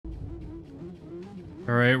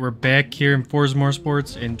Alright, we're back here in Forza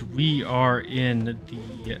Motorsports, and we are in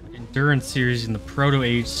the Endurance Series in the Proto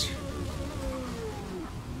Age.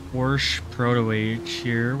 Porsche Proto Age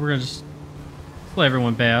here. We're gonna just let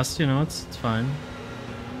everyone bask, you know, it's fine.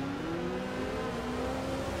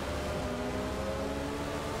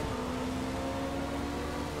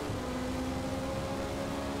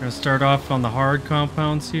 We're gonna start off on the hard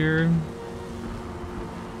compounds here.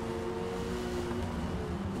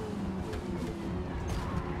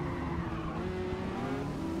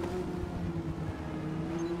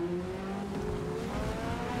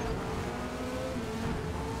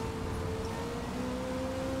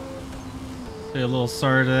 Say a little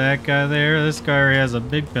sorry to that guy there. This guy already has a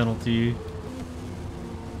big penalty.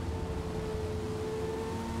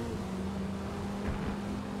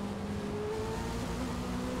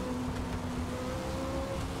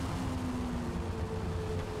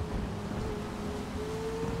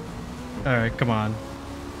 Alright, come on.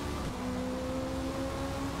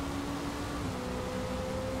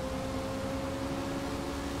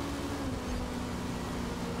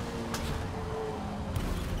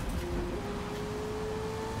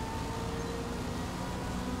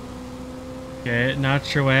 Okay, not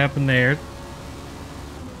sure what happened there.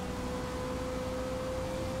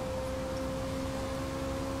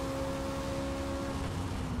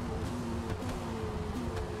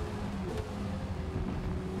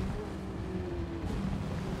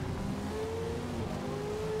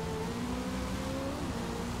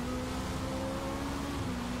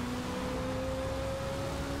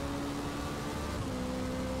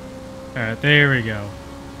 Alright, there we go.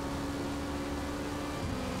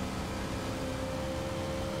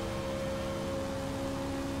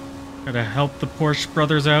 Gotta help the Porsche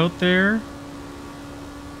brothers out there.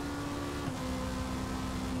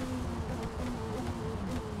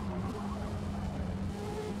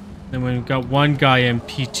 Then we've got one guy in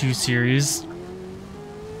P2 series.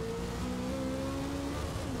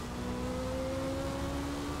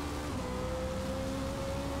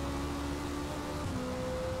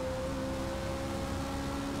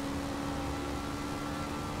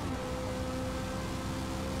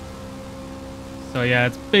 So yeah,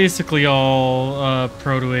 it's basically all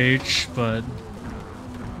Proto H, but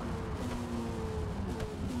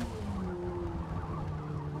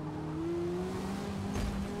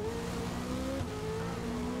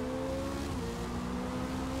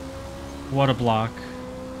what a block.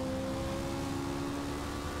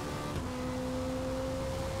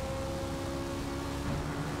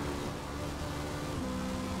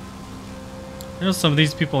 I know some of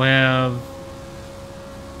these people have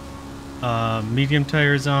medium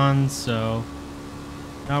tires on, so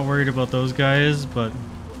not worried about those guys, but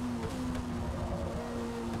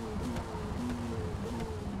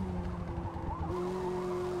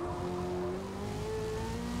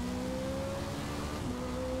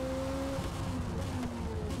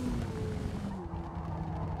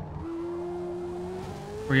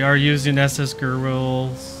we are using SS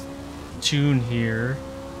Gurwell's tune here.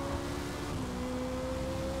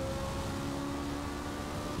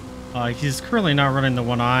 He's currently not running the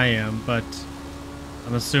one I am, but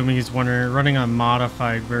I'm assuming he's running a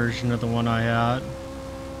modified version of the one I had.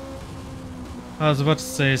 I was about to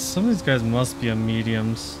say, some of these guys must be on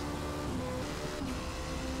mediums.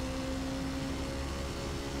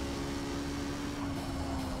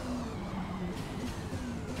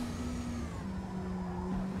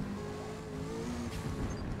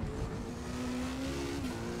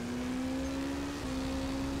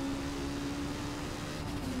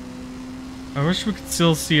 I wish we could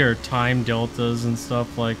still see our time deltas and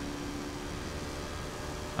stuff. Like,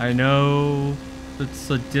 I know it's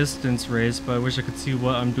a distance race, but I wish I could see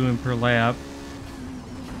what I'm doing per lap.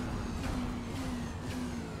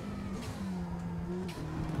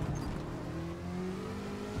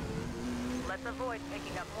 Let's avoid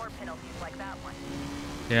picking up more penalties like that one.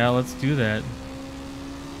 Yeah, let's do that.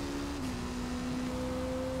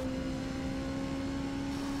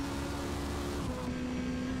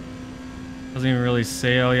 Doesn't even really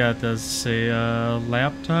say, oh yeah, it does say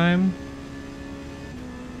lap time.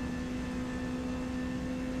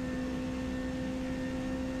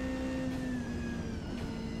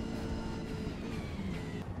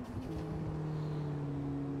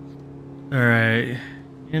 Alright,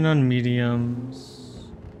 in on mediums.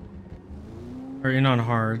 Or in on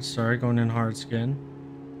hard, sorry, going in hards again.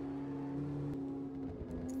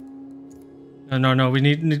 No, we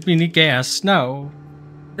need gas. No.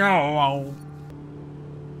 No.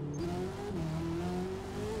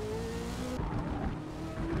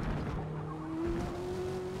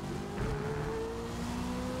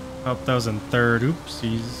 Oh, that was in third.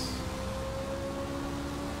 Oopsies.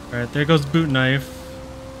 Alright, there goes boot knife.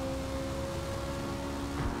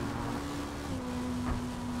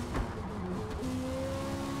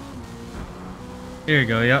 Here you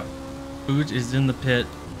go, yep. Boot is in the pit.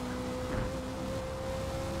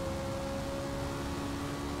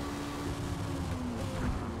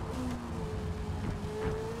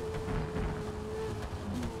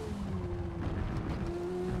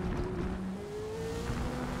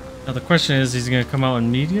 Now the question is, he's gonna come out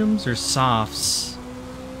in mediums or softs?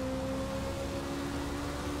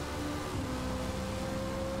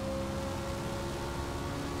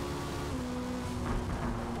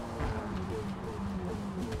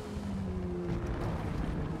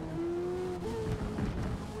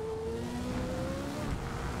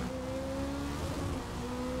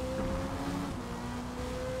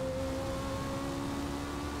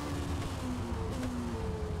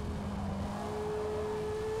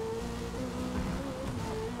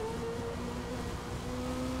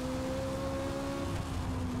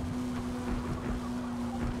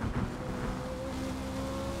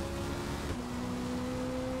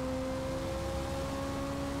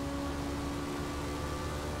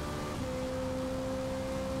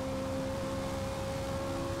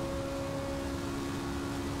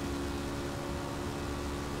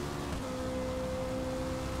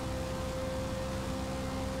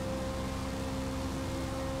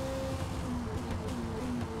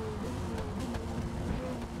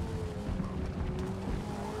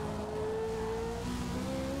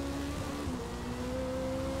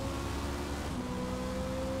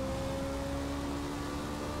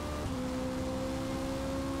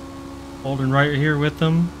 Holding right here with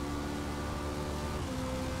them.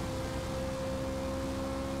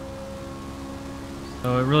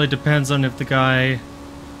 So it really depends on if the guy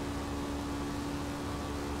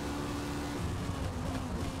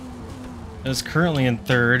is currently in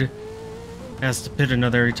third has to pit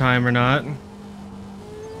another time or not.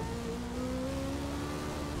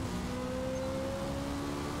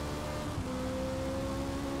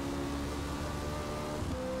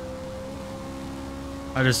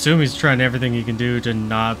 I'd assume he's trying everything he can do to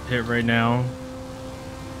not pit right now.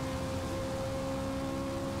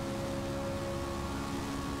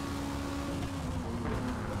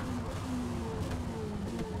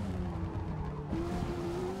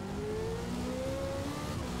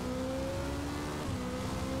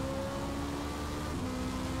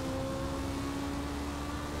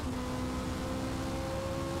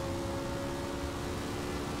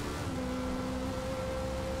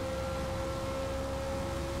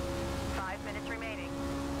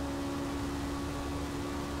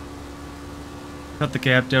 Cut the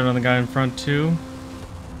gap down on the guy in front too.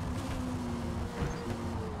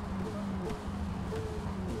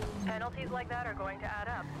 Penalties like that are going to add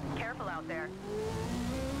up. Careful out there.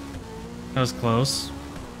 That was close.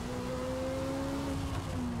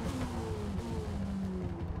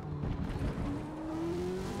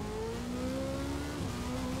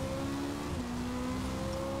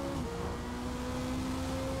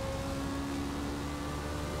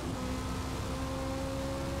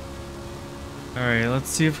 Alright, let's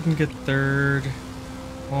see if we can get third.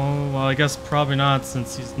 Oh, well, I guess probably not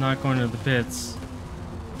since he's not going to the pits.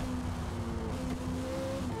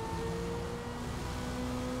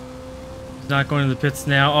 He's not going to the pits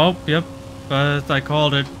now. Oh, yep. I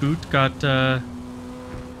called it. Boot got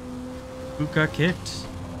kicked.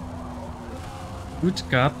 Boot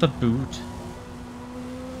got the boot.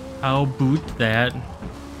 How boot that?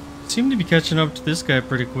 Seem to be catching up to this guy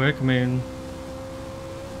pretty quick. I mean,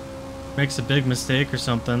 makes a big mistake or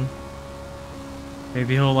something.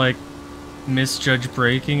 Maybe he'll like misjudge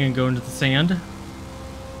braking and go into the sand.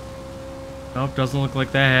 Nope, doesn't look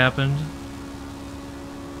like that happened.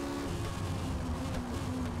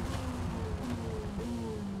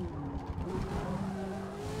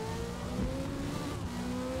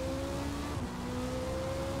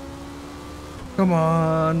 Come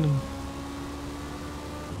on.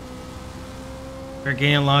 We're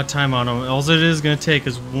gaining a lot of time on him. All it is going to take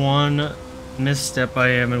is one misstep by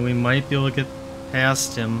him and we might be able to get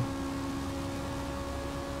past him.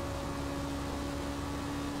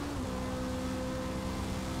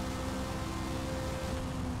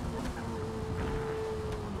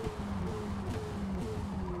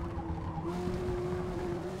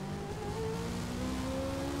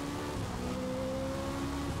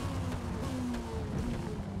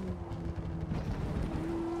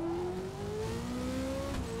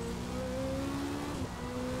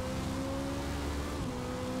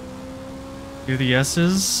 Do the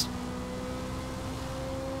S's.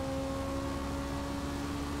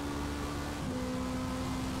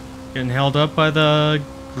 Getting held up by the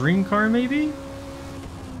green car, maybe?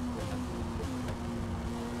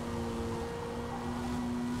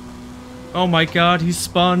 Oh my god, he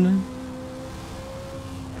spun.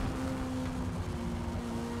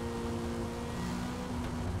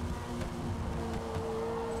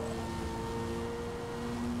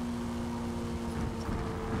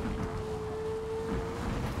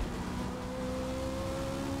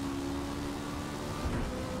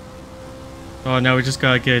 Oh, now we just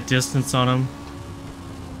gotta get a distance on him.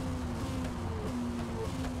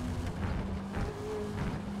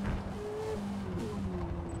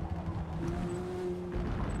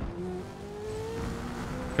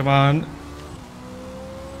 Come on.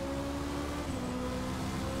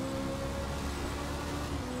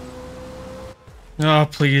 Oh,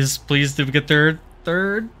 please, please, did we get third?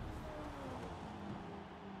 Third?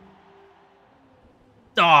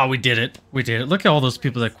 Oh, we did it. We did it. Look at all those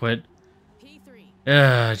people that quit.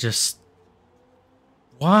 Just...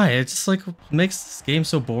 Why? It just, like, makes this game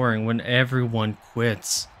so boring when everyone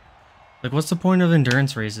quits. Like, what's the point of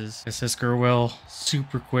endurance races? It says Gerwell,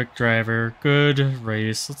 super quick driver, good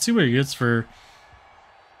race. Let's see what he gets for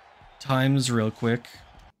times real quick.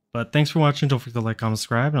 But thanks for watching. Don't forget to like, comment,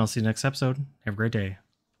 subscribe, and I'll see you next episode. Have a great day.